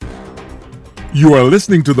You are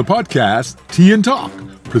listening to the podcast Tea and Talk,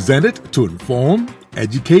 presented to inform,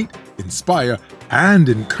 educate, inspire, and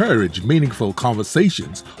encourage meaningful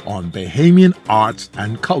conversations on Bahamian arts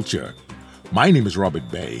and culture. My name is Robert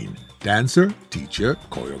Bain, dancer, teacher,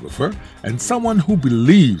 choreographer, and someone who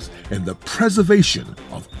believes in the preservation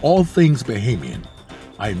of all things Bahamian.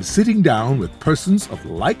 I am sitting down with persons of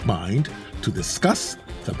like mind to discuss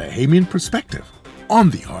the Bahamian perspective on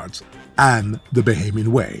the arts and the Bahamian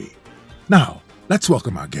way. Now, let's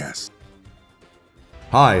welcome our guest.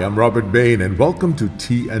 Hi, I'm Robert Bain, and welcome to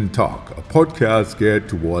Tea and Talk, a podcast geared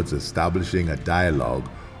towards establishing a dialogue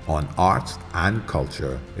on arts and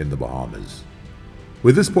culture in the Bahamas.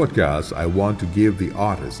 With this podcast, I want to give the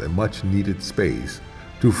artists a much-needed space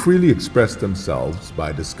to freely express themselves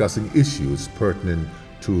by discussing issues pertinent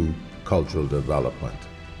to cultural development.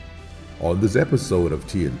 On this episode of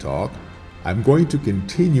Tea and Talk, I'm going to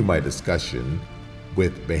continue my discussion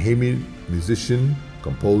with Bahamian musician,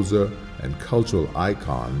 composer, and cultural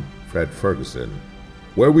icon Fred Ferguson,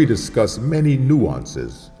 where we discuss many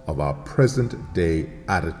nuances of our present-day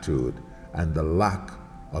attitude and the lack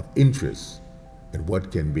of interest in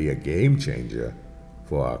what can be a game changer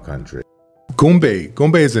for our country.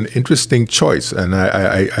 Gumbe is an interesting choice, and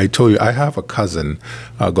I told you I have a cousin,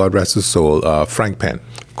 God rest his soul, Frank Penn.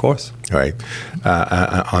 Of course, right.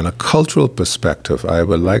 On a cultural perspective, I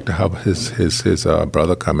would like to have his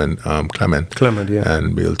brother come in, Clement, yeah,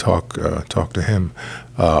 and we'll talk to him.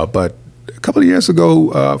 But a couple of years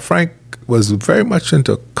ago, Frank was very much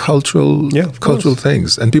into cultural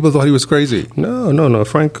things, and people thought he was crazy. No.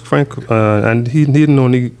 Frank, and he didn't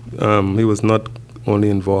only he was not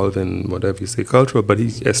only involved in whatever you say cultural, but he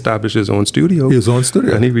established his own studio.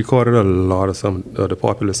 And he recorded a lot of some of the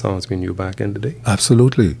popular songs we knew back in the day.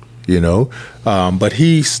 Absolutely, but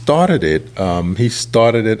he started it. And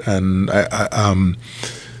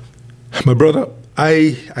my brother,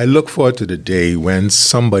 I look forward to the day when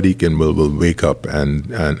somebody will wake up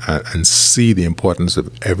and see the importance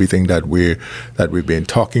of everything that we've been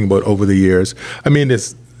talking about over the years. I mean,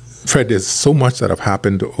 Fred, there's so much that have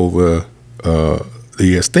happened over the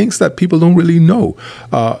years, things that people don't really know.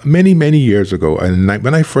 Many years ago, and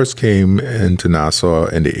when I first came into Nassau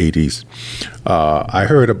in the 80s, I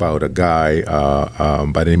heard about a guy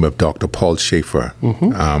by the name of Dr. Paul Schaefer.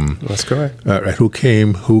 Mm-hmm. That's correct. Who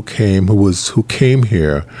came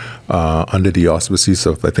here under the auspices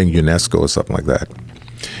of, I think, UNESCO or something like that.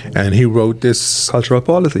 And he wrote this cultural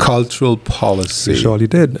policy. He surely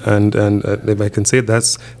did. And if I can say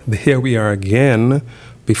that's here we are again.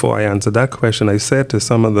 Before I answer that question, I said to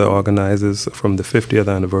some of the organizers from the 50th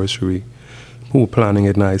anniversary who were planning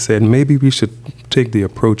it, and I said, maybe we should take the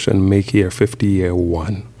approach and make here 50-year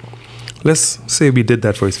one. Let's say we did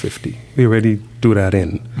that for his 50. We already do that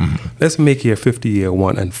in. Mm-hmm. Let's make here 50-year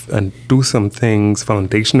one and do some things,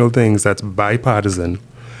 foundational things that's bipartisan,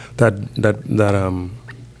 that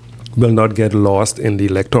will not get lost in the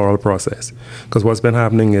electoral process. Because what's been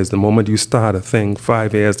happening is the moment you start a thing,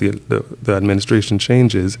 5 years, the administration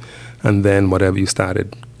changes, and then whatever you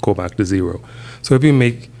started, go back to zero. So if we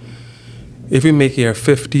make here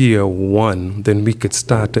 50-year one, then we could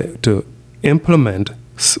start to implement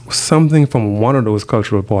something from one of those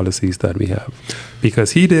cultural policies that we have.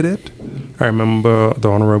 Because he did it. I remember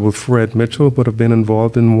the Honorable Fred Mitchell would have been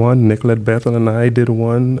involved in one, Nicolette Bethel and I did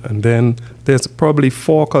one, and then there's probably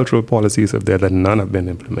 4 cultural policies up there that none have been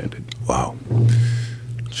implemented. Wow.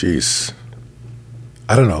 Jeez.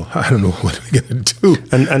 I don't know what we're going to do.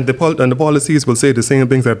 And the policies will say the same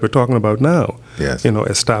things that we're talking about now. Yes.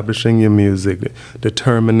 Establishing your music,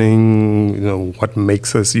 determining, what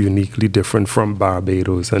makes us uniquely different from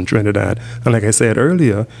Barbados and Trinidad. And like I said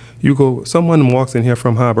earlier, someone walks in here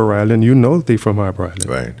from Harbour Island, they're from Harbour Island.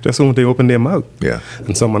 Right. Just when they open their mouth. Yeah.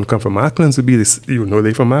 And someone come from Auckland to be this,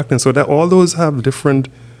 they're from Auckland. So that all those have different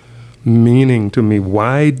meaning to me.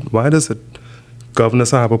 Why does a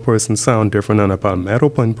Governor's Harbour person sound different than a Palmetto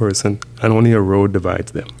Point person, and only a road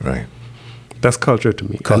divides them? Right. That's culture to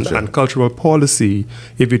me. Culture. And cultural policy,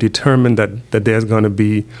 if you determine that there's going to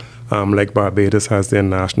be, like Barbados has their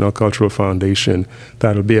National Cultural Foundation,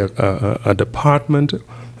 that'll be a department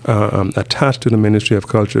attached to the Ministry of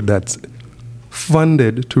Culture that's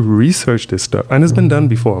funded to research this stuff. And it's been done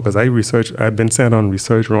before, because I've been sent on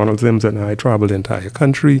research. Ronald Sims and I traveled the entire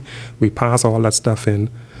country. We pass all that stuff in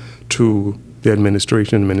to the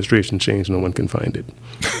administration changed, no one can find it.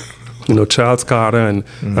 Charles Carter and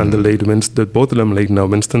the late Winston, both of them late now,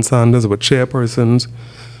 Winston Sanders were chairpersons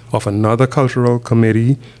of another cultural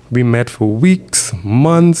committee. We met for weeks,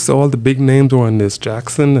 months. All the big names were on this.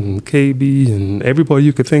 Jackson and KB and everybody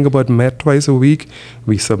you could think about met twice a week.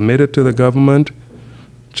 We submitted to the government.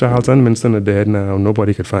 Charles and Winston are dead now.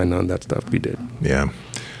 Nobody could find none of that stuff we did. Yeah.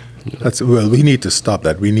 We need to stop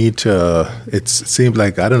that. We need to. It seems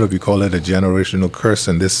like, I don't know if you call it a generational curse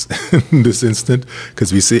in this in this instant,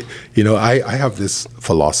 because we see. I have this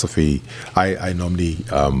philosophy. I normally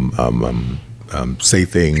say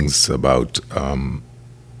things about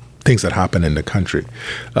things that happen in the country.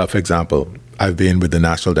 For example, I've been with the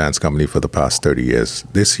National Dance Company for the past 30 years.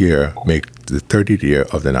 This year make the 30th year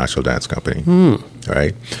of the National Dance Company. All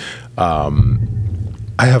right.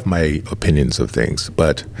 I have my opinions of things,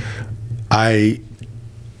 but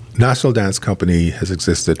National Dance Company has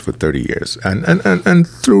existed for 30 years, and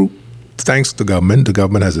through, thanks to the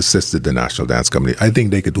government has assisted the National Dance Company. I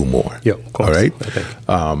think they could do more. Yeah, of course. All right.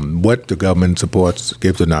 What the government supports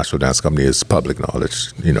gives the National Dance Company is public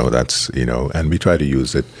knowledge. And we try to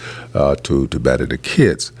use it to better the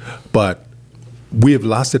kids. But we have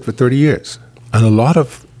lost it for 30 years, and a lot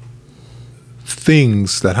of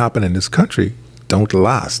things that happen in this country don't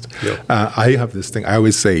last. Yep. I have this thing. I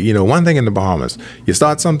always say, one thing in the Bahamas: you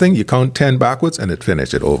start something, you count 10 backwards, and it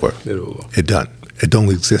finished. It over. It done. It don't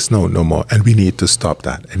exist no more, and we need to stop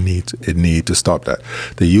that. It need to stop that.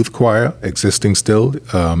 The youth choir existing still.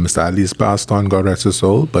 Mr. Ali has passed on, God rest his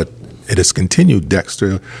soul, but it has continued.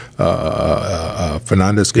 Dexter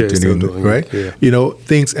Fernandez continuing, right? Yeah.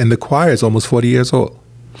 Things, and the choir is almost 40 years old.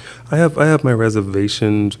 I have my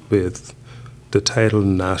reservations with the title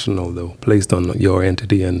national, though, placed on your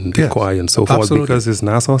entity and the choir and so forth, absolutely. because it's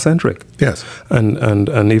Nassau-centric. Yes.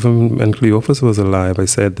 And even when Cleophas was alive, I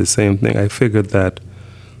said the same thing. I figured that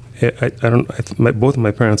both of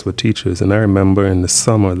my parents were teachers, and I remember in the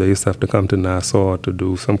summer they used to have to come to Nassau to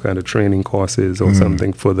do some kind of training courses or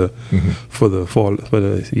something for the fall, for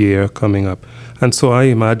the year coming up. And so I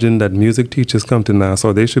imagined that music teachers come to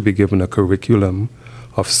Nassau, they should be given a curriculum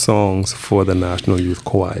of songs for the National Youth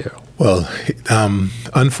Choir. Well,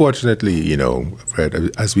 unfortunately,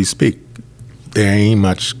 Fred, as we speak, there ain't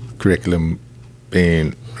much curriculum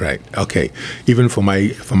being right. Okay, even for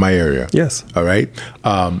my area. Yes. All right.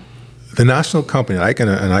 The national company,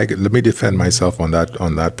 let me defend myself on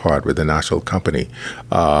that part with the national company.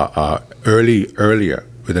 Earlier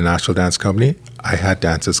with the National Dance Company, I had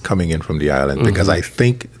dancers coming in from the island because I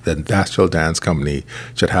think the National Dance Company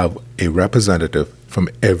should have a representative from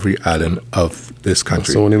every island of this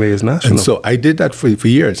country. So anyway, it's national. And so I did that for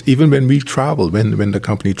years. Even when we traveled, when the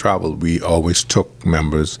company traveled, we always took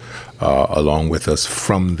members along with us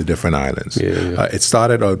from the different islands. It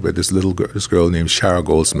started out with this girl named Shara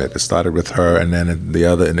Goldsmith. It started with her, and then and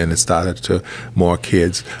then it started to more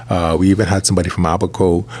kids. We even had somebody from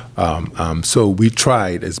Abaco. So we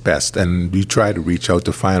tried as best, and we tried to reach out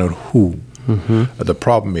to find out who. The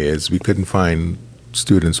problem is we couldn't find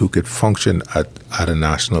students who could function at a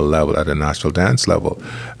national level, at a national dance level.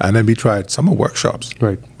 And then we tried summer workshops,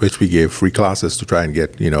 right, which we gave free classes to try and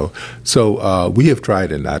get, So we have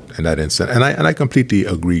tried in that instant. And I completely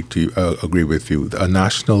agree with you. A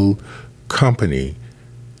national company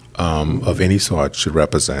of any sort should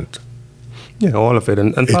represent. Yeah, all of it.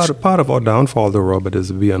 And part of our downfall, though, Robert,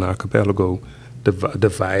 is we an archipelago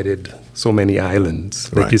divided so many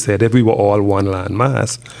islands. Like you said, if we were all one land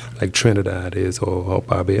mass, like Trinidad is or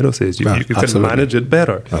Barbados is, you can manage it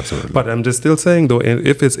better. Absolutely. But I'm just still saying, though,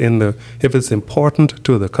 if it's important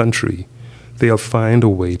to the country, they'll find a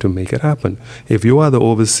way to make it happen. If you are the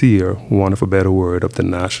overseer, want of a better word, of the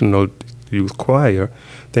National Youth Choir,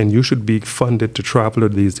 then you should be funded to travel to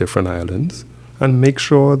these different islands and make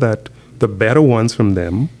sure that the better ones from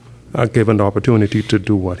them are given the opportunity to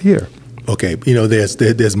do what here. Okay,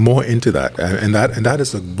 there's more into that, and that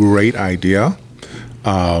is a great idea.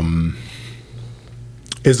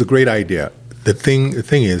 It's a great idea. The thing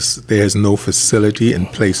is, there's no facility in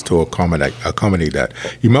place to accommodate that.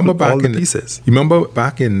 You remember back in the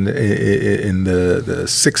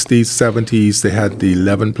 60s, 70s, they had the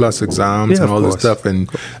 11+ exams and all this stuff, and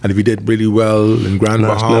if you did really well in Grand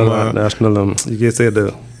Bahama, you can say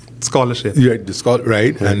the scholarship.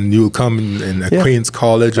 Right. And you'll come in a Queen's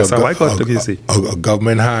College or how I got to BC. A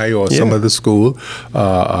government high or some other school.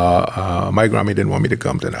 My Grammy didn't want me to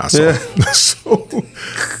come to Nassau. So,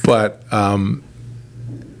 but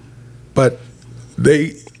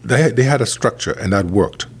they had a structure, and that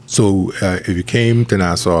worked. So if you came to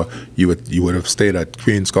Nassau, you would have stayed at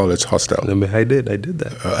Queen's College Hostel. I did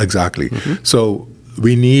that. Exactly. So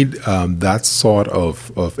we need that sort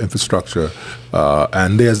of infrastructure,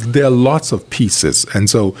 and there are lots of pieces. And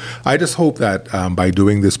so I just hope that by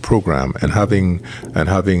doing this program and having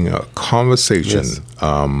a conversation,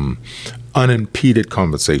 unimpeded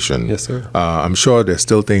conversation. Yes, sir. I'm sure there's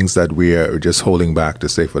still things that we are just holding back to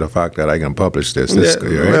say for the fact that I can publish this. Yeah,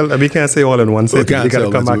 Right? well, we can't say all in one sitting. We got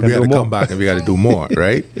to come back and do more. Come back and we got to do more,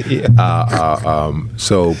 right? Yeah.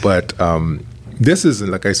 This is,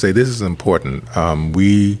 like I say, this is important.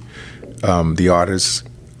 We, the artists,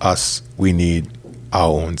 us, we need our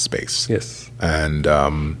own space. Yes. And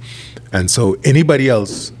so anybody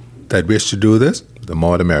else that wish to do this, the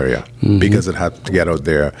more the merrier, because it has to get out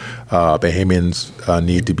there. Bahamians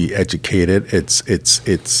need to be educated. It's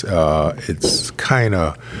kind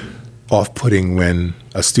of off-putting when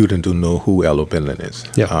a student don't know who Elo Pinlan is.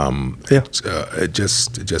 It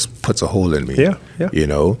just puts a hole in me. You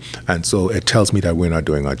know, and so it tells me that we're not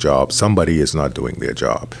doing our job. Somebody is not doing their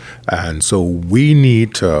job, and so we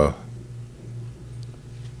need to.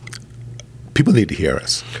 People need to hear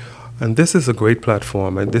us. And this is a great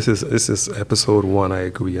platform, and this is episode 1, I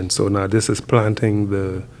agree. And so now this is planting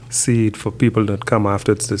the seed for people that come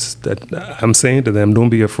after this. That I'm saying to them, don't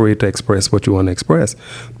be afraid to express what you want to express,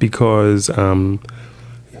 because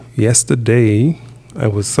yesterday I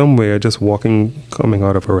was somewhere just walking, coming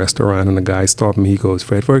out of a restaurant, and a guy stopped me. He goes,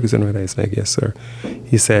 "Fred Ferguson, right?" I was like, "Yes, sir."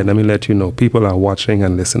 He said, "Let me let you know, people are watching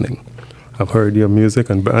and listening. I've heard your music,"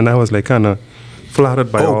 and I was like kind of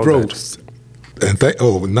flattered by all that. And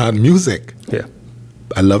not music. Yeah.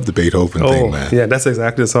 I love the Beethoven thing, man. Yeah, that's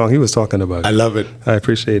exactly the song he was talking about. I love it. I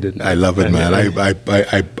appreciate it. I love it, man.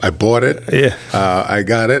 I bought it. Yeah. I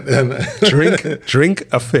got it. And drink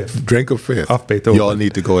a fifth. Drink a fifth. Of Beethoven. Y'all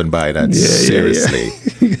need to go and buy that. Seriously.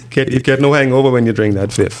 You get no hangover when you drink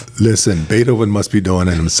that fifth. Listen, Beethoven must be doing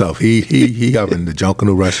it himself. He got in the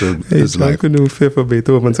Junkanoo rush of his life. Junkanoo fifth of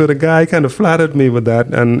Beethoven. So the guy kind of flattered me with that,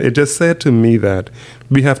 and it just said to me that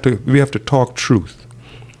we have to talk truth.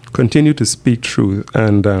 Continue to speak truth,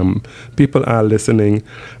 and people are listening,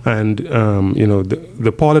 and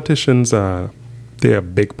the politicians they're a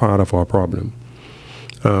big part of our problem.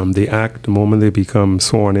 They act, the moment they become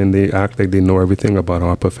sworn in, they act like they know everything about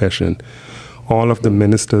our profession. All of the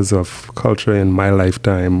ministers of culture in my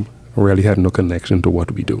lifetime really had no connection to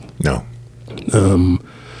what we do. No.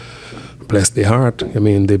 Bless their heart. I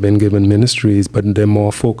mean, they've been given ministries, but their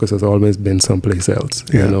more focus has always been someplace else.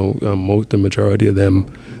 Yeah. The majority of them,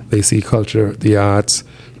 they see culture, the arts,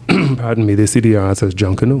 pardon me, they see the arts as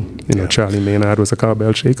Junkanoo. Charlie Maynard was a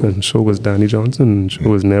cowbell shaker, and so was Danny Johnson, and so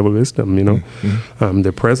was Neville Wisdom,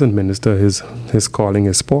 The present minister, his calling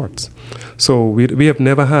is sports. So we have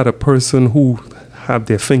never had a person who have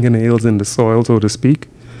their fingernails in the soil, so to speak,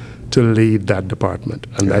 to lead that department.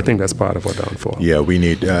 And I think that's part of our downfall. Yeah, we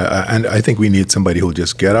need, and I think we need somebody who'll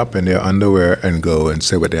just get up in their underwear and go and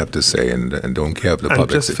say what they have to say and don't care if the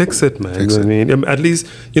public... And just fix it, man. I mean, at least,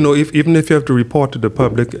 even if you have to report to the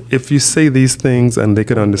public, if you say these things and they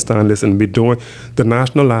can understand, listen, we're doing the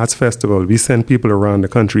National Arts Festival, we send people around the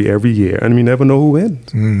country every year, and we never know who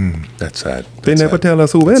wins. That's sad. They never tell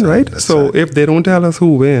us who wins, right? So if they don't tell us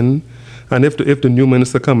who wins, and if the new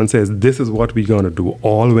minister comes and says, this is what we're going to do,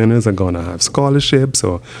 all winners are going to have scholarships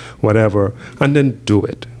or whatever, and then do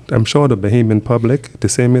it. I'm sure the Bahamian public, the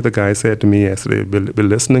same way the guy said to me yesterday, be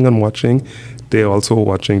listening and watching. They're also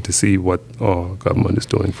watching to see what our government is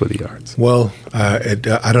doing for the arts. Well, I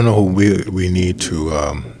don't know who we need to,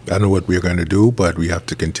 I don't know what we're going to do, but we have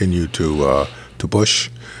to continue to push.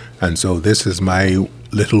 And so this is my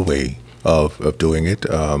little way of doing it.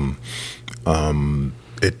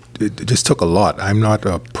 It just took a lot. I'm not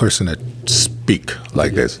a person that speak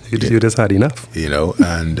like this. You just had enough.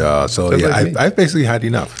 And so yeah, I've basically had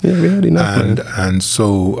enough. Yeah, we had enough. And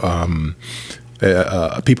so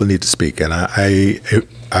people need to speak. And I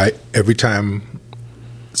every time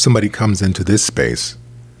somebody comes into this space,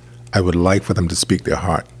 I would like for them to speak their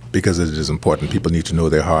heart, because it is important. People need to know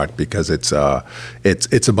their heart, because it's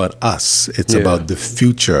about us. It's about the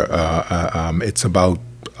future. It's about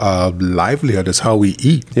livelihood. Is how we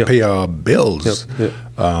eat, pay our bills.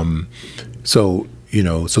 So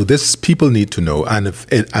this people need to know, and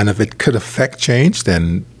if it could affect change,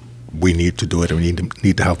 then we need to do it, and we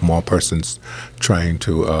need to have more persons trying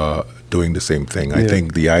to doing the same thing. I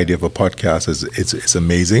think the idea of a podcast is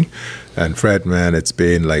amazing, and Fred, man, it's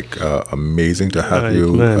been like amazing to have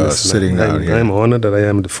you sitting down here. I'm honored that I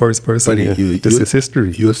am the first person here. This is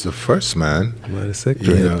history. You're the first, man. What a sick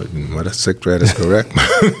dread. What a sick dread is correct.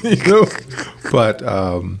 But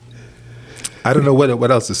I don't know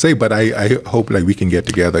what else to say, but I hope like we can get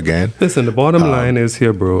together again. Listen, the bottom line is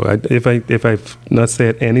here, bro. If I've not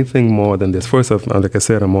said anything more than this, first off, like I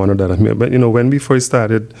said, I'm honored that I'm here. But when we first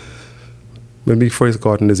started when we first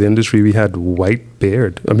got in this industry, we had white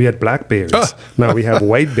beard. We had black beards. Now we have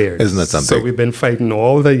white beards. Isn't that something? So we've been fighting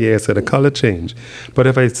all the years for the color change. But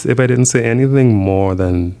if I didn't say anything more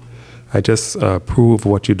than I just prove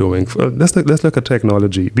what you're doing. Let's look at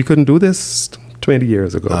technology. We couldn't do this 20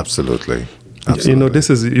 years ago. Absolutely. You know, you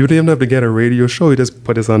don't even have to get a radio show. You just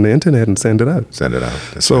put this on the internet and send it out.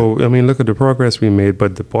 That's so, right. I mean, look at the progress we made.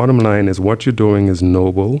 But the bottom line is what you're doing is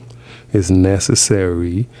noble, is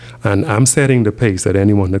necessary. And I'm setting the pace that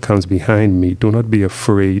anyone that comes behind me, do not be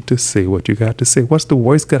afraid to say what you got to say. What's the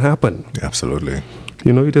worst could happen? Absolutely.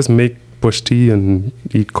 You know, you just make bush tea and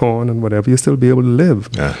eat corn and whatever. You still be able to live.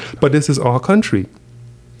 Yeah. But this is our country.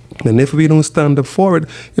 And if we don't stand up for it,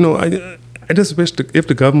 you know, I just wish if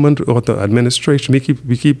the government or the administration, we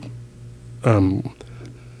keep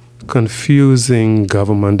confusing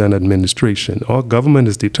government and administration. Our government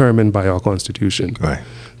is determined by our constitution. Right.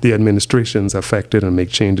 The administration's affected and make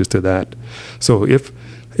changes to that. So if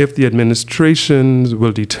the administrations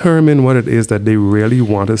will determine what it is that they really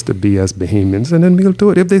want us to be as Bahamians, and then we'll do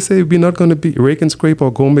it. If they say we're not going to be Rake and Scrape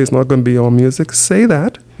or Gombe is not going to be our music, say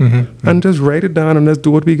that. And just write it down and let's do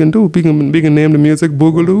what we can do. We can name the music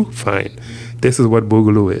Boogaloo, fine. This is what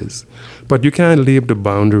Boogaloo is. But you can't leave the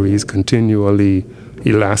boundaries continually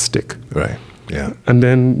elastic. Right. Yeah. And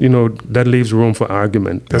then, you know, that leaves room for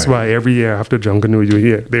argument. That's why every year after Junkanoo, you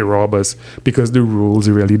hear they rob us because the rules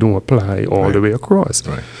really don't apply all the way across.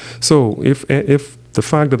 Right. So if the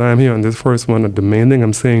fact that I'm here on this first one, the main thing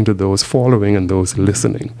I'm saying to those following and those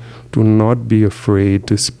listening, do not be afraid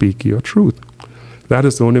to speak your truth. That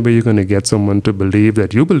is the only way you're going to get someone to believe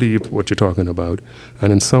that you believe what you're talking about,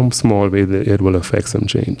 and in some small way it will affect some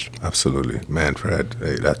change. Absolutely. Man, Fred,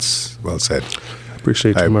 hey, that's well said.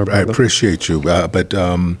 Appreciate you, my brother. I appreciate you. But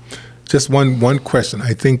just one question.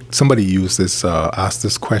 I think somebody asked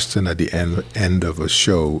this question at the end of a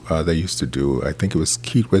show they used to do. I think it was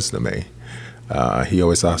Keith Wisdom. He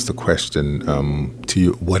always asked the question to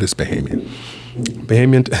you, what is Bahamian?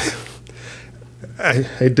 Bahamian...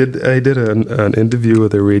 I did an interview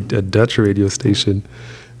with a Dutch radio station,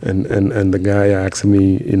 and the guy asked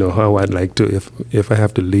me, you know, how I'd like to, if I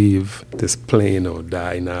have to leave this plane or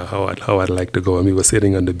die now, how I'd like to go. And we were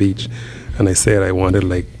sitting on the beach, and I said I wanted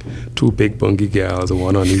like 2 big bungy gals,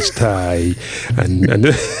 one on each thigh,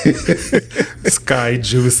 and sky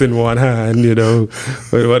juice in one hand, you know,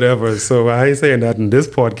 or whatever. So I ain't saying that in this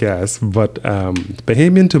podcast, but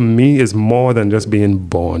Bahamian to me is more than just being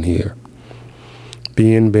born here.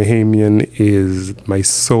 Being Bahamian is, my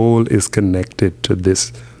soul is connected to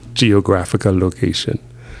this geographical location.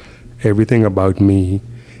 Everything about me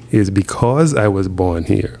is because I was born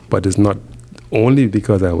here, but it's not only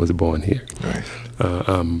because I was born here. Right.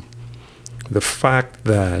 The fact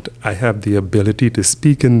that I have the ability to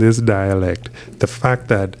speak in this dialect, the fact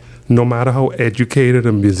that no matter how educated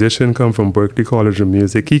a musician come from Berklee College of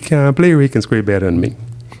Music, he can't play Rake and Scrape better than me.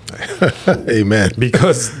 Amen.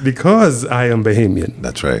 Because I am Bahamian.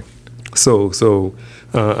 That's right. So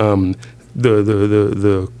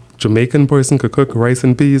the Jamaican person could cook rice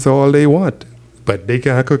and peas all they want, but they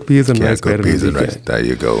can't cook peas and rice better than we can. There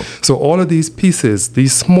you go. So all of these pieces,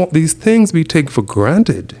 these things we take for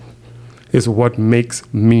granted, is what makes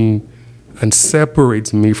me and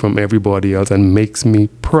separates me from everybody else and makes me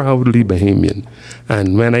proudly Bahamian.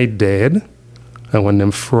 And when I dead, I want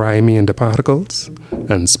them fry me into particles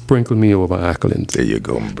and sprinkle me over accolades. There you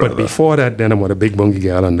go, brother. But before that, then I want a big bungy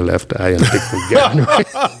gal on the left eye and a big bungy gal on the right.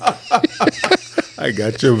 I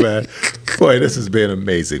got you, man. Boy, this has been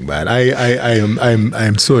amazing, man. I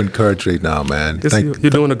am so encouraged right now, man.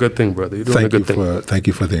 You're doing a good thing, brother. You're doing a good thing. Thank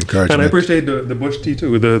you for the encouragement. And I appreciate the bush tea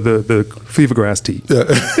too, the fever grass tea.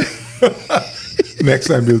 Next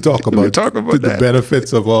time we'll talk about, the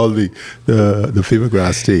benefits of all the fever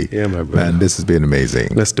grass tea. Yeah, my brother. Man, this has been amazing.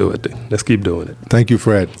 Let's do it. Let's keep doing it. Thank you,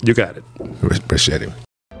 Fred. You got it. Appreciate it.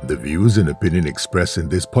 The views and opinion expressed in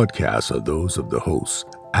this podcast are those of the hosts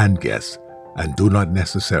and guests and do not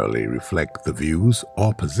necessarily reflect the views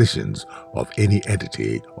or positions of any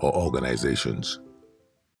entity or organizations.